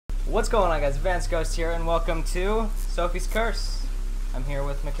What's going on, guys? AdvancedGhost here, and welcome to Sophie's Curse. I'm here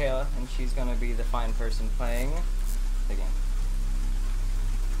with Makayla, and she's gonna be the fine person playing the game.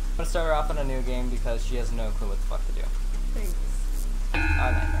 I'm gonna start her off on a new game because she has no clue what the fuck to do. Thanks.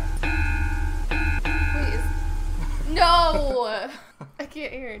 Nightmare. Wait, no! I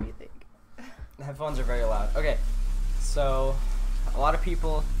can't hear anything. The headphones are very loud. Okay, so a lot of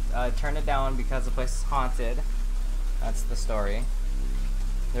people turn it down because the place is haunted. That's the story.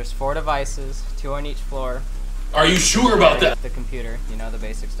 There's 4 devices, 2 on each floor. Are you sure about that? The computer, you know the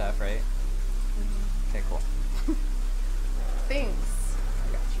basic stuff, right? Mm-hmm. Okay, cool. Thanks.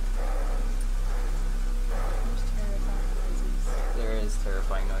 I got you. There's terrifying noises. There is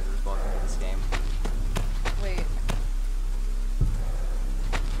terrifying noises. Welcome to this game. Wait.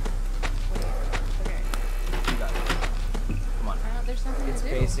 Okay. You got it. Come on. There's nothing It's to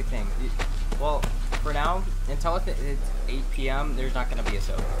do. basic thing. Well, for now, until it's 8 p.m., there's not going to be a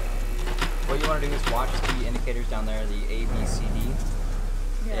soap. What you want to do is watch the indicators down there, the A, B, C, D,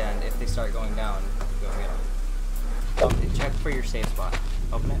 Yeah. and if they start going down, go get them. Check for your safe spot.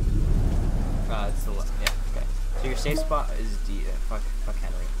 Open it. It's the left. Yeah. Okay. So your safe spot is D. Fuck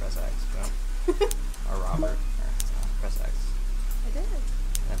Henry. Press X. Boom. Or Robert. Press X. I did.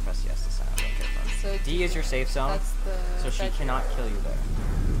 Then press yes to sign out. Okay, fine. So D is your safe zone. That's the. So she cannot kill you there.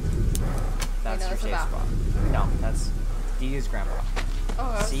 That's no, your that's the safe spot. bathroom. No, that's D is grandpa.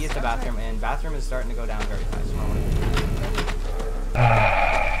 Oh, C is the bathroom, and bathroom is starting to go down very fast.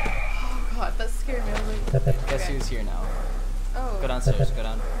 Oh god, that scared me. I was like, Guess okay. who's here now? Oh. Go downstairs. Go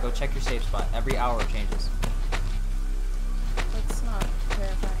down. Go check your safe spot. Every hour it changes. That's not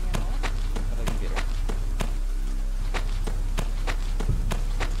terrifying at all. Go to the computer.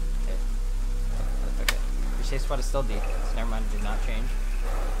 Okay. Your safe spot is still D. So never mind. It did not change.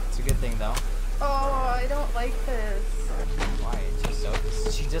 It's a good thing though. Oh, I don't like this. Why? She's so.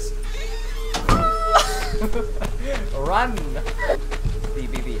 She just. Run! B.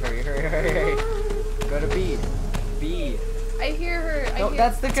 Hurry. Go to B. B. I hear her. No,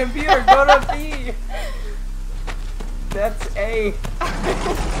 that's the computer. Go to B. That's A.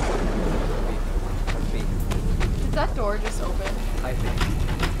 B. Did that door just open? I think.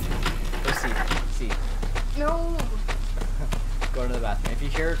 Go C. No. Go to the bathroom. If you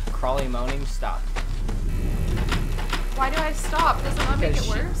hear Crawley moaning, stop. Why do I stop? Does it not make it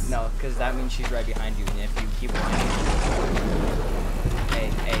worse? No, because that means she's right behind you, and if you keep running.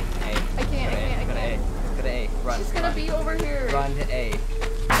 A. I can't. Go to A. Go to A. Run. She's gonna be over here. Run to A.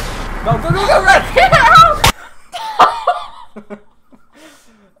 Go, run! Get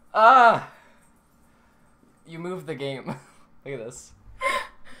out! You moved the game. Look at this.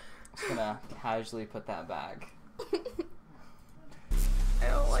 Just gonna casually put that back. I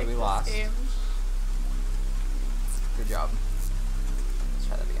don't like we this lost. game. Good job. Let's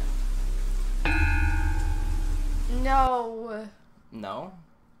try that again. No. No?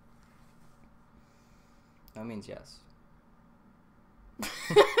 That means yes.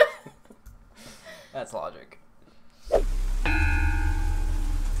 That's logic.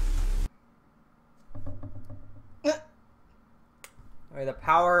 May the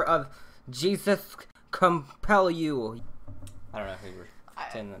power of Jesus compel you. I don't know who you were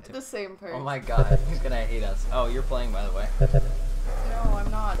saying that to. The same person. Oh my god, he's gonna hate us. Oh, you're playing, by the way. No,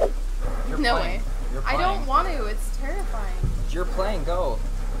 I'm not. You're No playing. way. You're I playing. don't want to. It's terrifying. You're playing, go.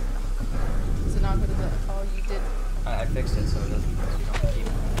 Is it not good to the... Oh, you did. I fixed it so it doesn't. So you don't keep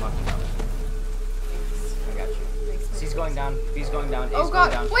fucking up. Thanks. I got you. Thanks. C's going down. B's going down. A's Oh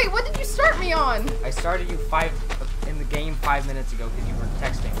god. going down. Wait, what did you start me on? I started you in the game 5 minutes ago because you were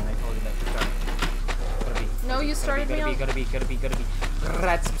texting and I told you that you started. Go to B. No, you started me on... Go to B.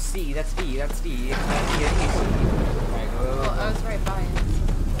 That's C. That's D. That's D. That's D. Alright, go. Well, I was right by it.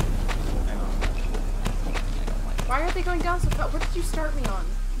 I know. I don't like it. Why are they going down so fast? What did you start me on?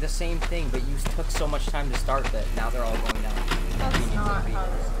 The same thing, but you took so much time to start that now they're all going down. That's B needs not to be how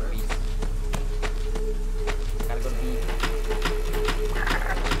this works. B. Gotta go to B.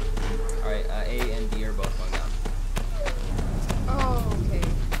 Alright, A and B are both going down. Oh, okay.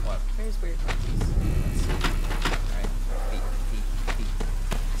 What? There's weird buttons. Alright, B.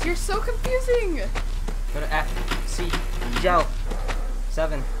 You're so confusing! Go to F, C, Joe.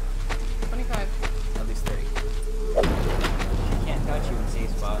 7. 25. At least 30. She can't touch you in safe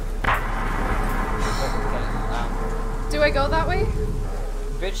spot. Do I go that way?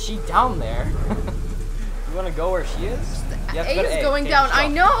 Bitch, she down there. You wanna go where she is? You have to A go to is A. going Okay, down. stop. I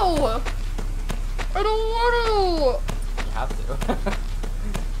know! I don't want to! You have to.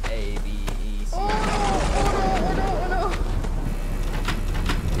 A, B, E, C. Oh no!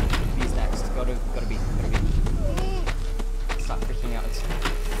 B's next. Go to B. Stop freaking out.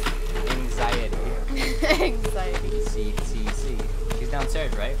 Anxiety. See. She's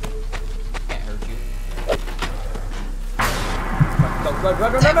downstairs, right? Can't hurt you.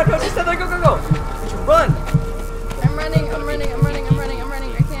 Run! Just stand there, go! Just run! I'm running. I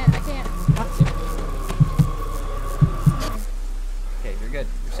can't. Okay, you're good.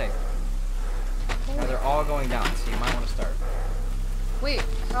 You're safe. Now they're all going down, so you might want to start. Wait,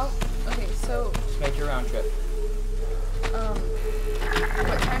 how? Okay, so Just make your round trip.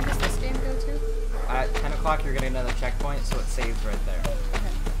 what time does this game go to? At 10 o'clock, you're getting another checkpoint, so it saves right there.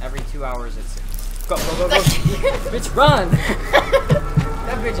 Okay. Every 2 hours, it's... Go! Bitch, run!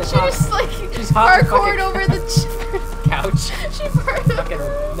 That bitch is hot. She's like She's hot parkoured over the couch. She parkoured. Fucking...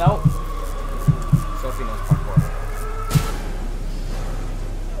 Nope. Sophie knows parkour.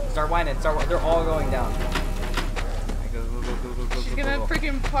 Start whining. They're all going down. Go. She's gonna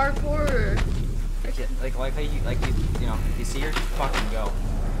freaking parkour. Like how you know, if you see her, just fucking go.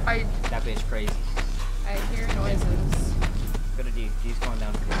 That bitch crazy. I hear noises. Go to D. D's going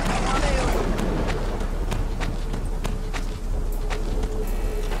down for you.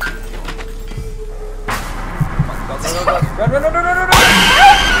 Go.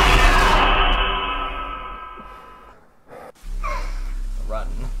 Run. Run.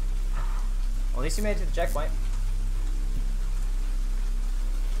 Well, at least you made it to the checkpoint.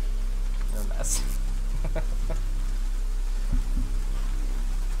 You're a mess.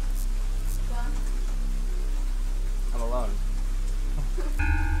 I'm alone.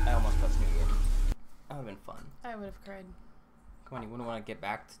 I almost pressed new game. That would have been fun. I would have cried. Come on, you wouldn't want to get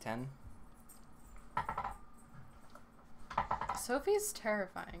back to 10? Sophie's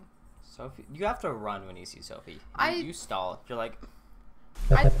terrifying. Sophie, you have to run when you see Sophie. You stall. You're like,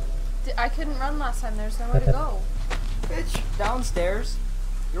 I couldn't run last time. There's nowhere to go. bitch, downstairs.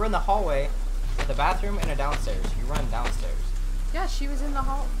 You're in the hallway with a bathroom and a downstairs. You run downstairs. Yeah, she was in the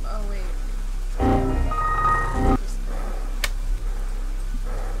hall. Oh wait.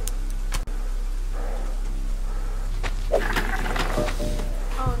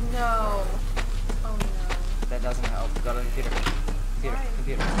 Oh no. That doesn't help. Go to the computer. Why?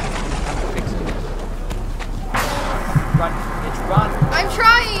 Computer. Have to fix it. Run, bitch, run. I'm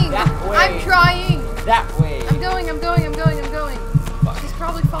trying. That way. I'm trying. That way. I'm going. Fuck. She's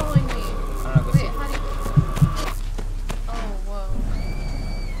probably following me. I don't know. Go Wait, see. how do you... Oh, whoa.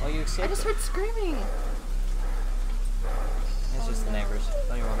 Oh, you I escaped. just heard screaming. It's just the neighbors.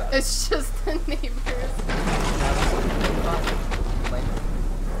 Don't even worry about it. It's just the neighbors.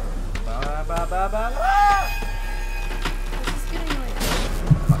 This is getting like...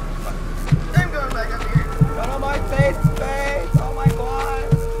 I'm going back up here. Got on my face! Oh my god!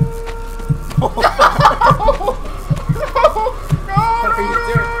 What are you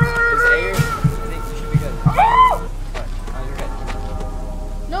doing? Is air? I think you should be good. What? Oh, you're good.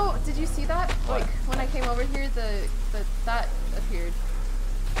 No, did you see that? What? Like, when I came over here, that appeared.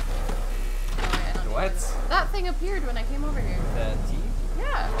 Oh, wait, I don't know What? That thing appeared when I came over here. The tea?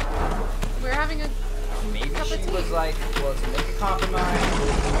 Yeah. We were having a Maybe cup she of tea. was like, well, to make a compromise, I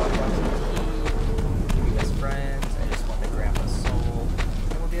want some tea, can be best friends, I just want the grandpa's soul.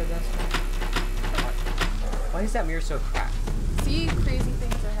 And we'll be a best friend. Why is that mirror so cracked? See, crazy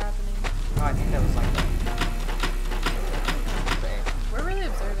things are happening. Oh, I think that was like that. Okay. We're really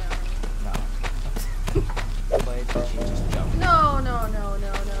observant. No. Played, but she just jumped. No.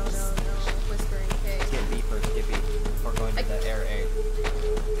 Whispering, okay. Get B first, get B. Before going to the air A.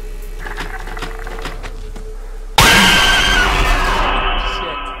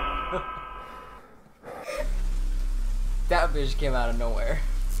 Shit. That bitch came out of nowhere.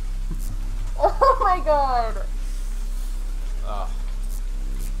 Oh my god. Oh.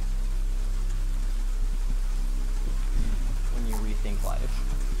 When you rethink life.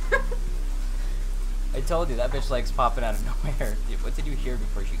 I told you, that bitch likes popping out of nowhere. Dude, what did you hear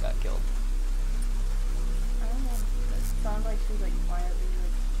before she got killed? I don't know. It sounded like she was like quietly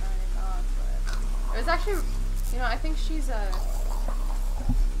like trying to talk, but it was actually, you know, I think she's a.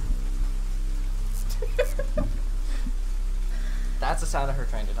 That's the sound of her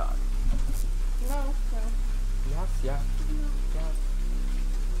trying to talk. No. Yeah.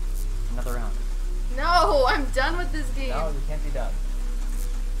 Another round. No, I'm done with this game. No, you can't be done.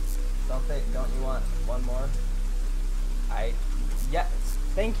 Don't you want one more? Yes.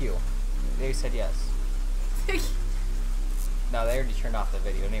 Thank you. They said yes. No, they already turned off the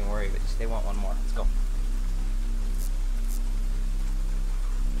video. Don't even worry, but they want one more. Let's go.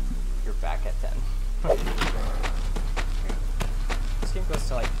 You're back at 10. This game goes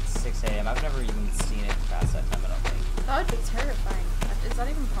to like 6 a.m. I've never even seen it past that time, I don't think. That would be terrifying. Is that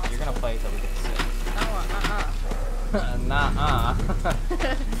even possible? You're gonna play till we get to 6. No, Nah-uh.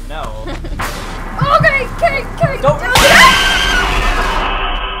 No. Oh Okay, okay. Don't.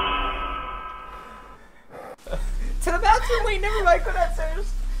 To the bathroom. Wait, never mind. Go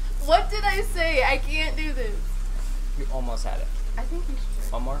downstairs. What did I say? I can't do this. You almost had it. I think you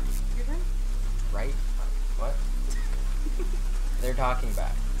should. One more. Your turn? Right? What? They're talking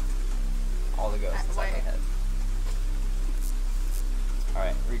back. All the ghosts inside my head.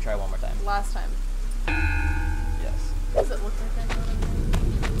 Alright, retry one more time. Last time. Yes. Does it look like I know what I'm doing?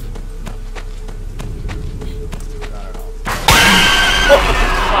 Not at all.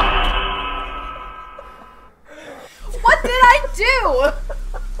 What did I do?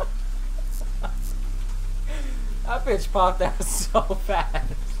 That bitch popped out so fast.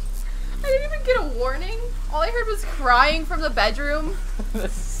 I didn't even get a warning. All I heard was crying from the bedroom. The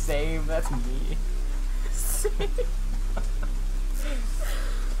same, that's me. Same.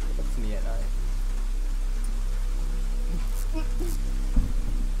 That's me at night.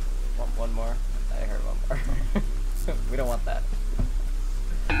 One more? I heard one more. We don't want that.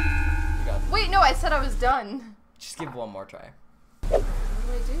 You got Wait, no, I said I was done. Just give one more try. What do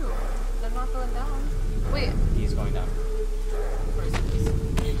I do? I'm not going down. Wait. He's going down. Of course it is. Of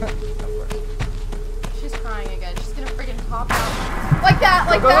course. She's crying again. She's gonna friggin' pop out. Like that,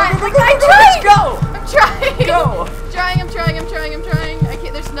 like Go, that. go, Like go, that. go, I'm trying. go! I'm trying, I'm trying, I'm trying, I'm trying. I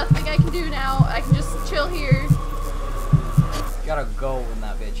can't, there's nothing I can do now. I can just chill here. You gotta go when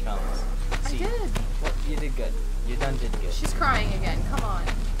that bitch comes. I did. Well, you did good. You done did good. She's crying again. Come on.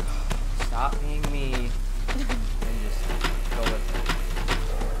 Stop being me. And just go with it.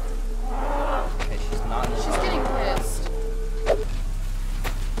 Okay, she's not in the She's getting pissed.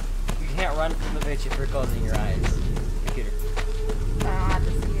 You can't run from the bitch if you're closing your eyes. Computer.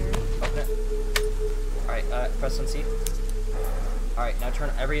 This here. Open it. Alright, press on C. Alright, now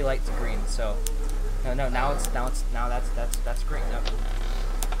turn every light to green, so now that's green. No.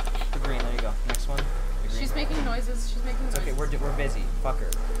 The green, there you go. Next one. The green. She's making noises. She's making noises. Okay, we're busy. Fuck her.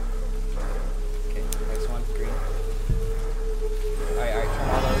 Okay, next one, green. Alright, turn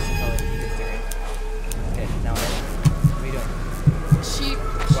all those until it gets to green. Okay, now what are you doing? She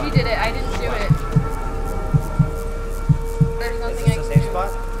did it. I didn't do it. There's nothing Is this I a can safe do. spot?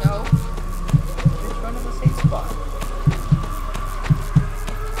 No. Which one is a safe spot?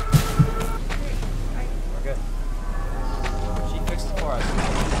 We're good. She fixed it for us.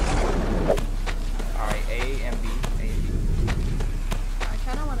 Alright, A and B. A and B. I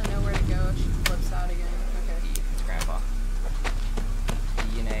kind of want to know where to go if she flips out again. Okay. E. It's Grandpa.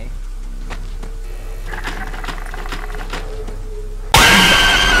 E and A.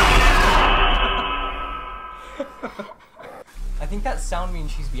 I think that sound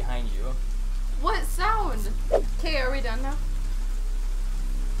means she's behind you. What sound? Okay, are we done now?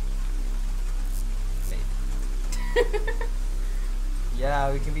 Maybe.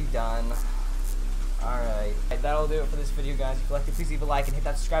 Yeah, we can be done. Alright. That'll do it for this video, guys. If you liked it, please leave a like and hit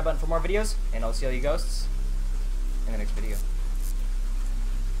that subscribe button for more videos. And I'll see all you ghosts